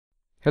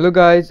Hello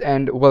guys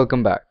and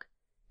welcome back.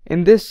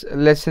 In this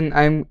lesson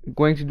I'm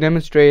going to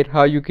demonstrate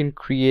how you can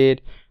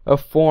create a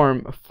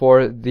form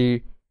for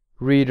the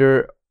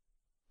reader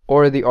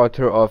or the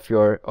author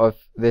of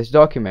this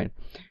document.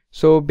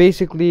 So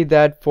basically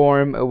that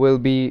form will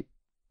be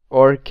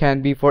or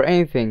can be for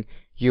anything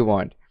you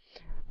want.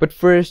 But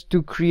first,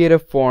 to create a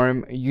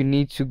form you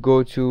need to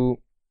go to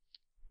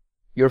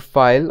your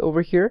file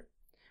over here,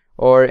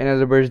 or in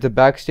other words the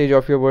backstage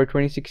of your Word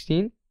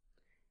 2016.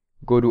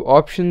 Go to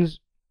options,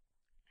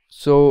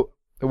 so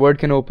the Word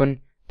can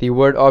open the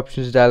Word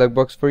options dialog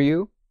box for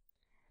you,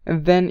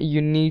 and then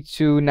you need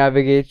to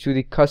navigate to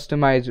the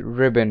customize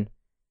ribbon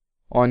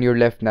on your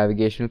left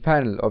navigational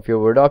panel of your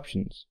Word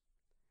options.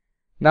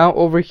 Now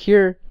over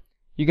here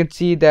you can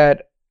see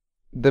that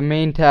the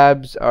main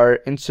tabs are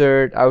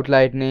insert,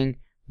 outlining,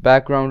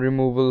 background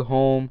removal,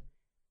 home,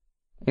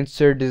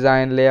 insert,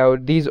 design,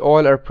 layout. These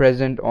all are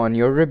present on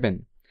your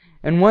ribbon,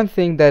 and one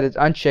thing that is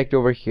unchecked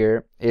over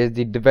here is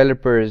the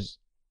developers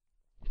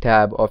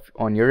tab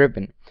on your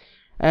ribbon.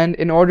 And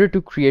in order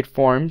to create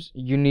forms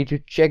you need to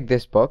check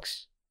this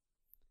box,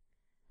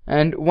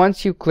 and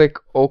once you click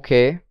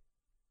OK,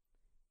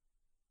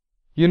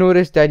 you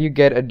notice that you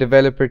get a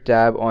developer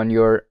tab on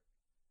your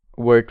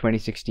Word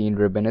 2016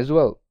 ribbon as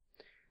well.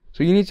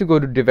 So you need to go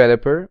to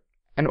developer,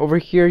 and over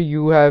here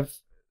you have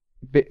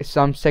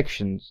some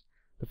sections.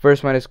 The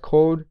first one is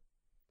code,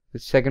 the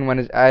second one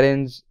is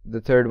add-ins,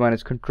 the third one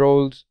is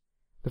controls,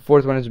 the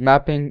fourth one is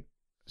mapping.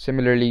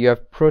 Similarly you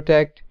have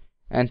protect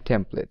and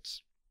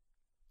templates.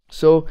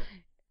 So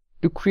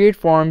to create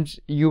forms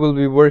you will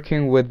be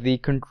working with the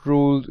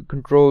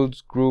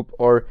controls group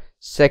or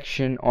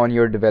section on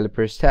your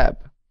developers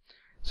tab.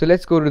 So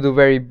let's go to the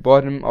very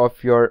bottom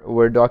of your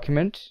Word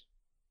document,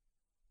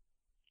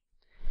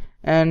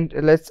 and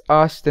let's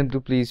ask them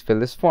to please fill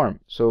this form.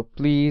 So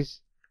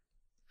please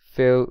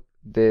fill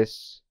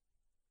this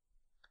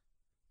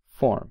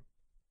form,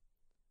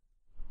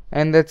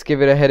 and let's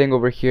give it a heading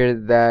over here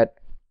that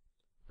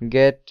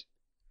get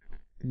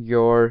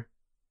your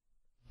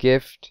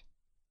gift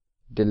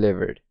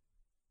delivered.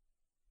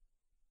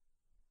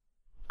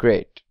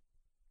 Great.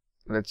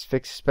 Let's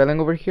fix spelling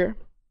over here.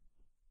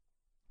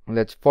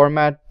 Let's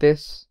format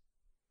this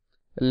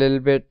a little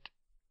bit.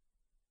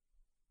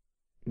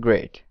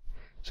 Great.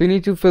 So you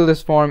need to fill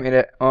this form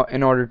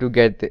in order to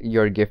get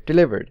your gift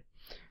delivered.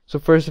 So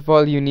first of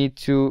all you need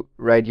to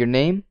write your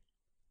name,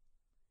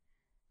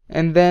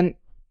 and then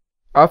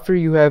after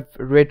you have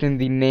written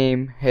the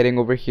name heading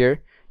over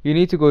here, you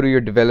need to go to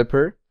your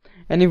developer,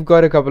 and you've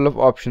got a couple of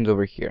options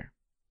over here.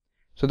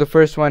 So the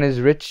first one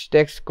is rich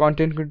text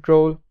content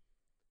control,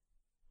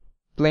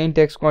 plain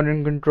text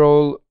content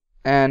control,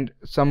 and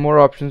some more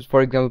options,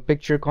 for example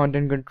picture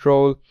content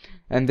control,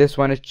 and this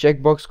one is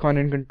checkbox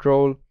content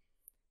control.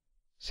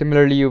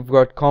 Similarly you've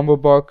got combo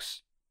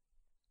box,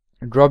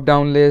 drop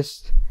down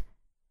list,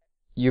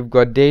 you've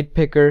got date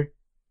picker,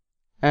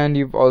 and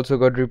you've also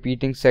got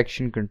repeating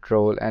section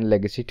control and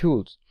legacy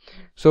tools.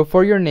 So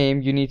for your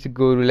name you need to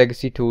go to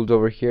legacy tools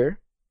over here,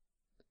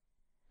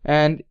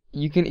 and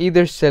you can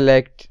either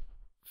select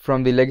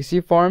from the legacy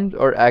forms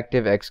or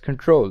ActiveX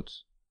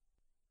controls.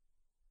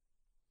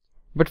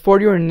 But for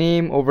your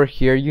name over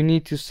here you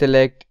need to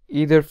select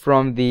either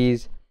from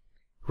these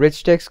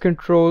rich text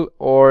control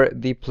or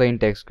the plain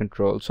text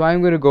control. So I'm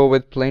going to go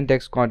with plain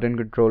text content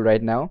control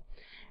right now,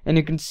 and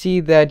you can see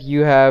that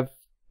you have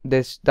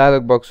this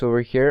dialog box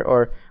over here,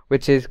 or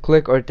which is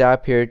click or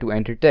tap here to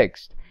enter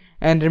text.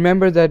 And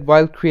remember that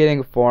while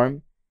creating a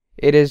form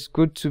it is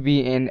good to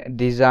be in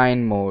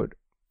design mode,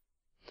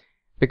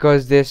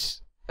 because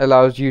this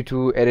allows you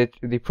to edit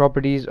the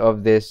properties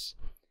of this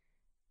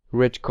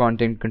rich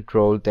content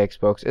control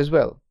text box as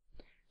well.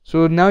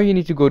 So now you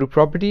need to go to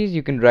properties.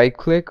 You can right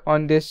click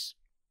on this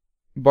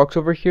box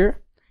over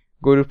here,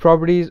 go to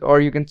properties,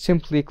 or you can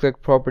simply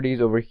click properties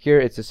over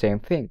here. It's the same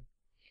thing.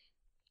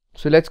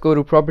 So let's go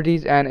to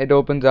properties, and it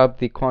opens up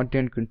the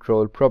content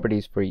control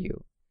properties for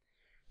you.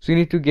 So you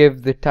need to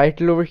give the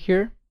title over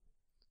here.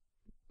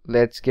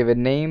 Let's give it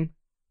name.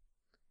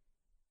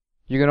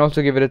 You can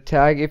also give it a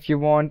tag if you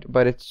want,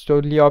 but it's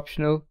totally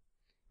optional.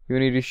 You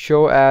need to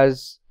show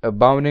as a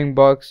bounding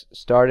box,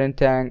 start and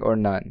tag, or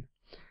none.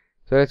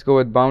 So let's go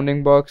with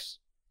bounding box.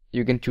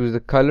 You can choose the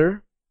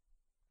color.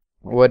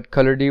 What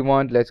color do you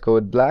want? Let's go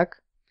with black.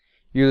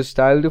 Use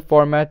style to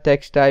format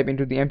text type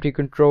into the empty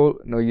control.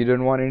 No, you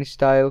don't want any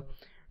style.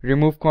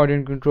 Remove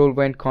content control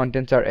when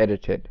contents are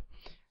edited.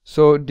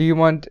 So do you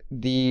want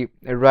the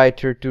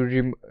writer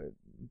to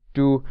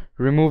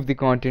remove the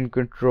content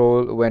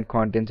control when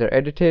contents are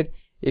edited?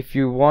 If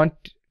you want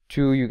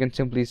to, you can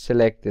simply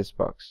select this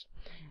box.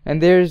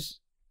 And there's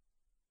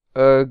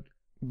a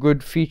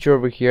good feature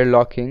over here,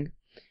 locking.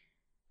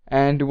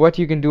 And what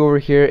you can do over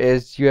here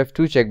is you have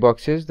two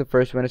checkboxes. The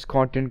first one is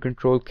content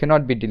control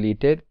cannot be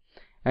deleted,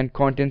 and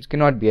contents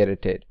cannot be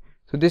edited.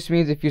 So this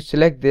means if you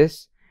select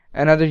this,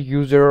 another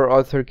user or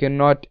author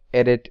cannot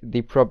edit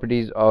the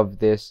properties of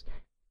this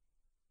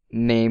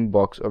name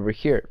box over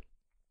here.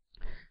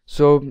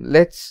 So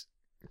let's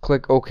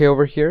click OK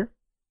over here,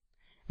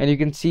 and you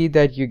can see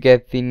that you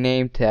get the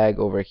name tag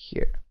over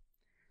here.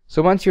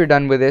 So once you're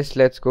done with this,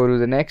 let's go to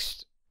the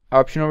next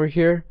option over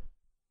here,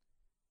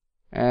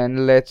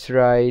 and let's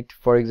write,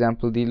 for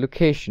example, the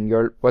location.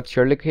 What's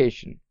your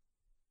location?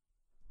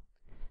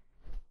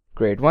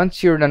 Great.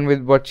 Once you're done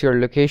with what's your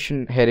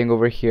location heading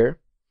over here,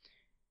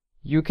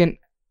 you can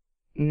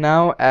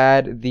now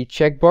add the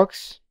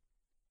checkbox,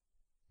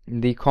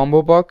 the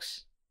combo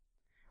box,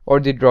 or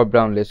the drop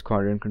down list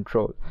content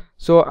control.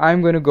 So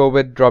I'm going to go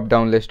with drop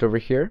down list over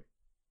here.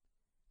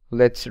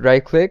 Let's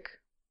right click,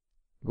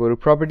 go to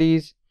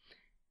properties,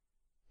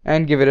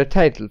 and give it a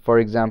title. For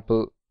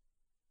example,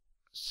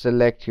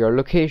 select your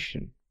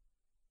location.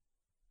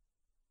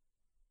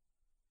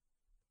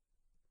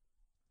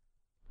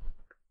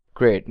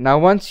 Great. Now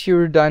once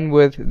you're done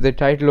with the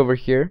title over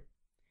here,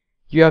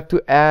 you have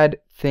to add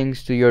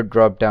things to your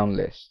drop down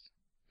list.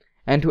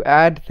 And to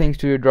add things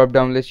to your drop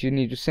down list, you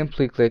need to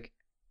simply click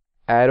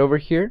add over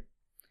here,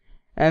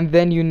 and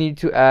then you need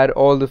to add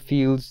all the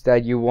fields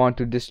that you want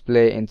to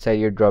display inside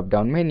your drop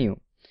down menu.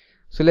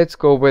 So let's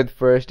go with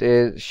first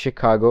is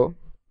Chicago.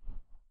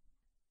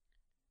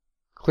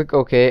 Click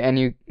OK, and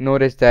you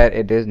notice that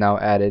it is now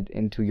added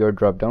into your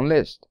drop down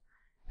list.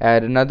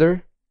 Add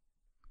another,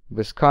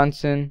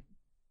 Wisconsin.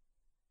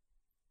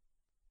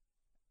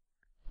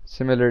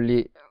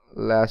 Similarly,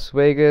 Las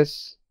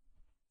Vegas.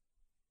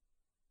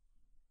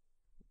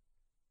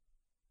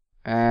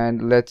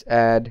 And let's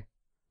add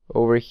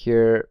over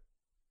here,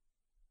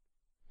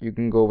 you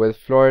can go with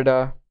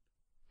Florida,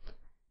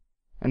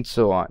 and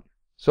so on.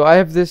 So I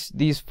have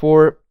these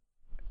 4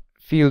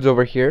 fields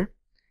over here,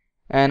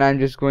 and I'm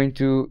just going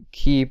to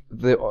keep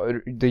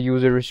the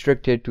user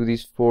restricted to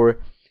these 4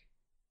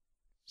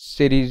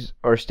 cities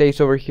or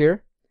states over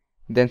here.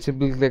 Then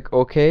simply click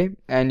OK,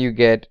 and you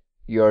get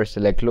your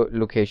select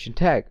location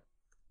tag.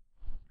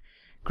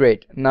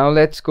 Great. Now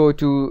let's go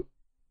to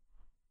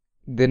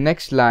the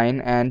next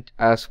line and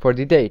ask for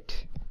the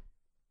date.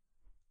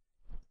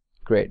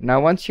 Great. Now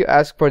once you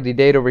ask for the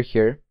date over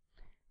here,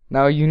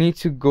 now you need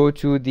to go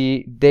to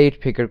the date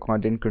picker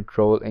content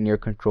control in your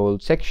control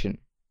section.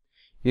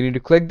 You need to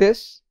click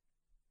this,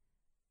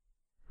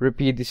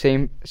 repeat the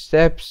same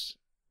steps,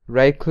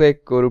 right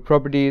click, go to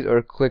properties,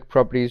 or click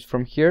properties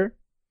from here,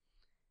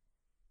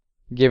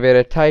 give it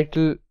a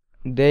title,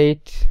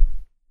 date,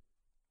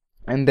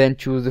 and then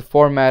choose the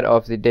format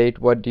of the date.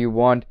 What do you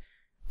want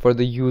for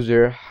the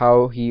user,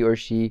 how he or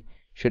she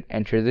should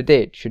enter the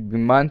date? Should be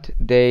month,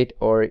 date,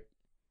 or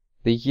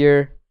the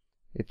year.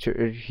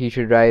 He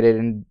should write it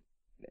in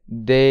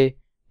day,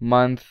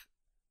 month,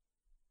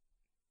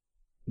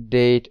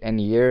 date,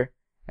 and year,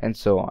 and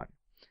so on.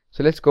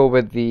 So let's go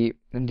with the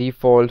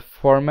default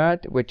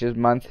format, which is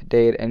month,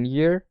 date, and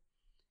year.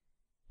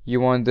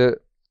 You want the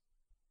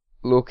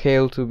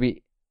locale to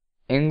be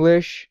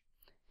English,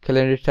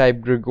 calendar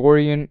type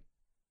Gregorian,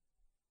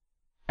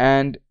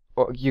 and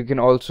you can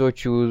also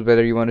choose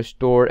whether you want to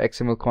store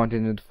XML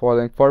content in the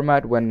following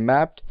format when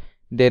mapped: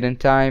 date and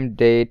time,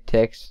 date,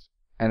 text,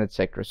 and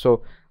etc.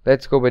 So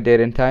let's go with date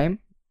and time.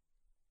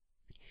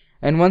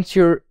 And once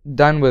you're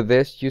done with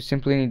this, you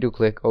simply need to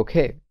click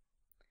OK.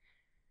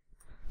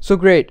 So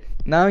great.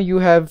 Now you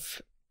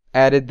have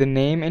added the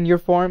name in your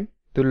form,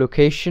 the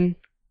location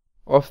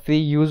of the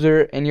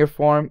user in your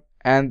form,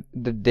 and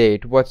the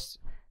date.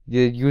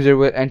 The user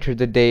will enter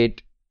the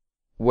date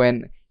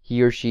when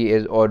he or she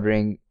is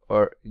ordering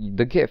or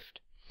the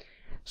gift.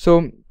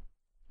 So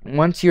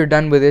once you're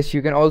done with this,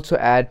 you can also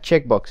add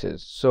checkboxes.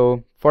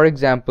 So for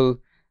example,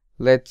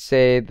 let's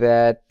say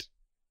that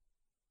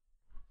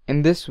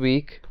in this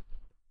week,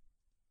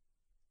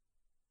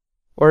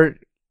 or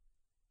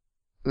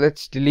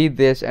let's delete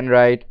this and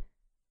write,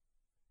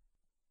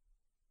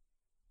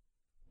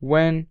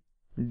 when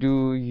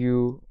do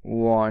you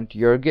want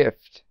your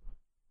gift?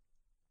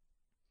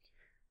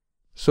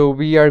 So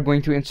we are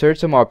going to insert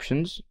some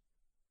options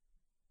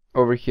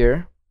over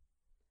here,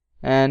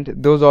 and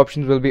those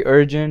options will be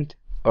urgent,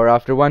 or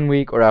after 1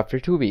 week, or after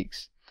 2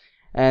 weeks,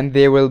 and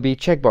there will be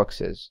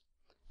checkboxes.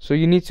 So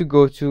you need to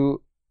go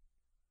to,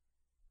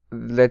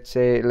 let's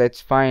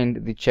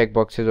find the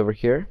checkboxes over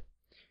here,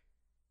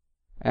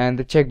 and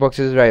the checkbox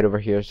is right over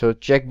here. So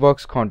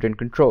checkbox content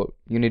control,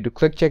 you need to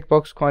click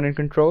checkbox content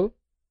control.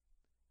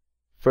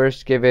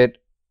 First give it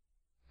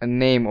a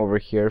name over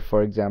here,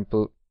 for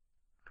example,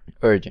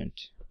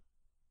 urgent.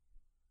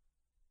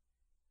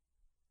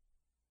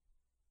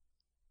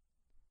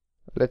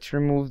 Let's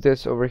remove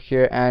this over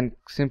here and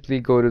simply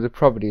go to the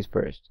properties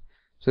first.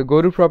 So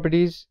go to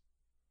properties,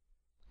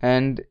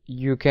 and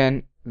you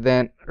can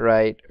then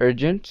write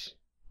urgent,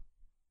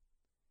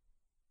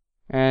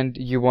 and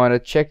you want a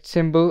checked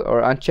symbol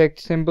or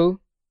unchecked symbol.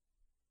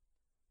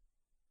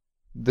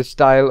 The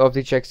style of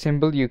the checked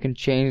symbol, you can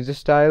change the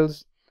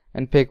styles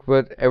and pick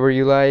whatever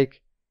you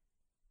like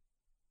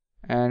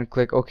and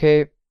click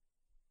OK.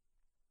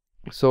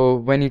 So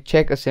when you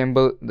check a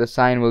symbol, the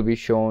sign will be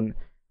shown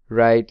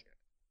right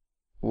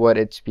what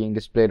it's being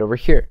displayed over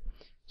here.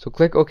 So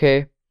click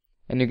OK,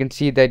 and you can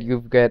see that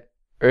you've got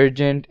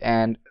urgent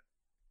and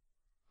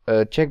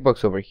a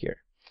checkbox over here.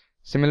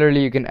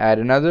 Similarly, you can add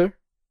another,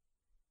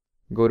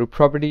 go to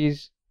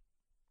properties,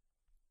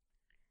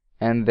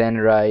 and then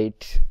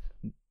write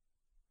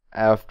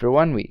after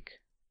 1 week.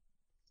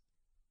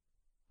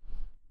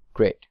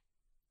 Great.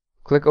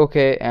 Click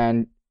OK,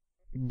 and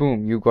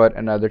boom, you got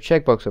another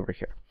checkbox over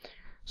here.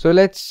 So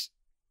let's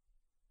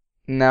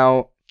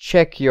now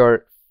check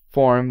your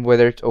form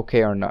whether it's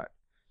okay or not.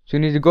 So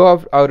you need to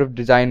go out of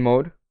design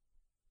mode,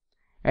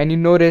 and you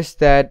notice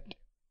that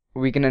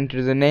we can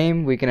enter the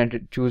name, we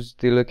can choose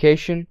the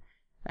location,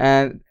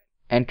 and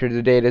enter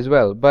the date as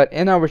well. But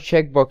in our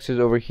checkboxes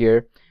over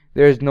here,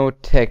 there is no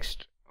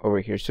text over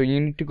here. So you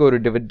need to go to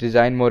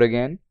design mode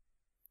again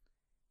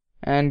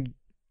and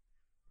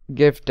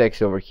give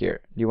text over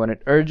here. Do you want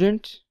it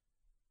urgent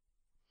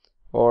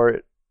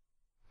or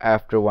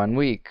after 1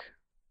 week?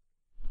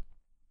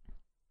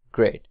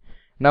 Great.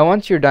 Now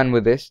once you're done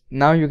with this,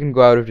 now you can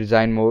go out of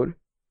design mode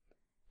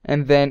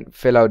and then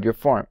fill out your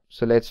form.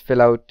 So let's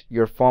fill out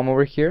your form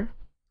over here.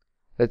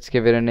 Let's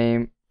give it a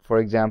name, for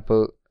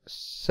example,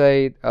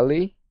 Syed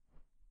Ali.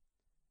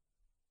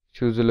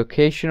 Choose a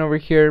location over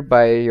here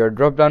by your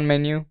drop down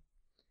menu,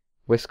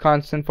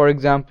 Wisconsin for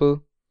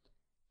example.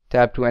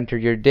 Tap to enter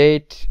your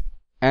date,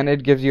 and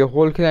it gives you a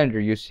whole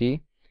calendar, you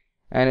see,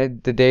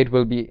 and the date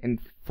will be in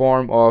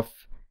form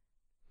of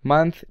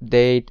month,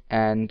 date,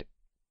 and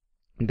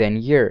then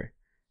year.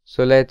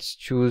 So let's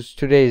choose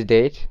today's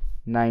date,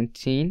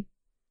 19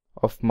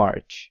 of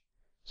March.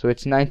 So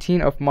it's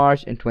 19 of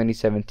March in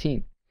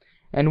 2017.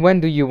 And when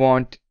do you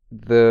want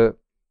the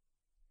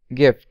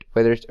gift,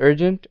 whether it's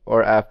urgent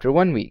or after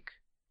 1 week?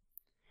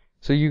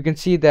 So you can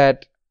see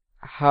that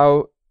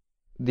how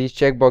these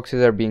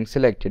checkboxes are being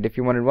selected. If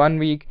you wanted 1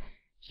 week,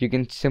 you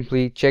can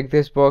simply check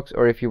this box,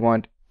 or if you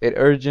want it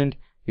urgent,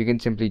 you can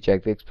simply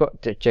check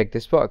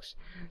this box.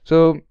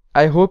 So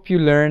I hope you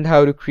learned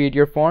how to create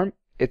your form.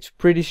 It's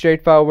pretty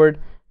straightforward,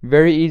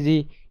 very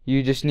easy.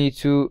 You just need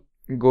to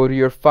go to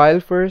your file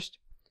first,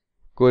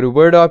 go to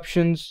Word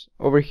options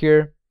over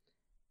here,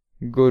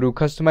 go to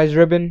customize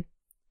ribbon,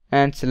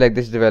 and select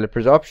this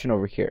developers option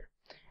over here.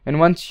 And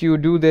once you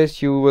do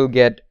this, you will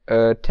get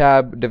a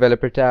tab,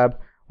 developer tab,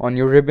 on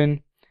your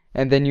ribbon,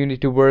 and then you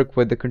need to work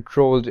with the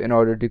controls in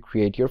order to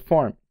create your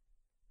form.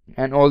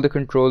 And all the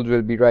controls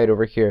will be right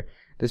over here.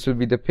 This will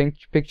be the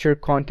picture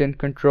content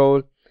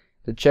control,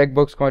 the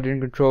checkbox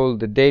content control,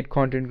 the date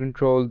content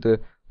control, the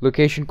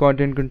location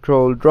content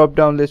control, drop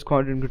down list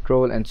content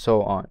control, and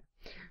so on.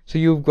 So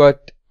you've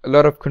got a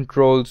lot of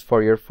controls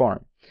for your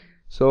form.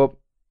 So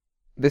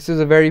this is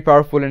a very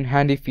powerful and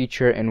handy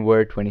feature in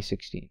Word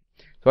 2016.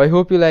 So I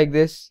hope you like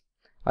this.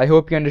 I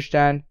hope you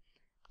understand.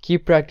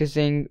 Keep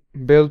practicing,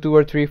 build 2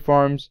 or 3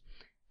 forms,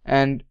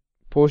 and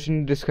post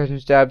in the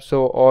discussions tab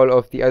so all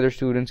of the other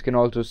students can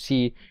also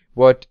see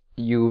what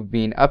you've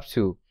been up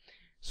to.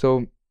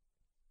 So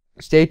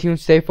stay tuned,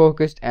 stay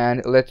focused,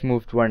 and let's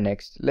move to our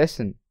next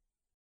lesson.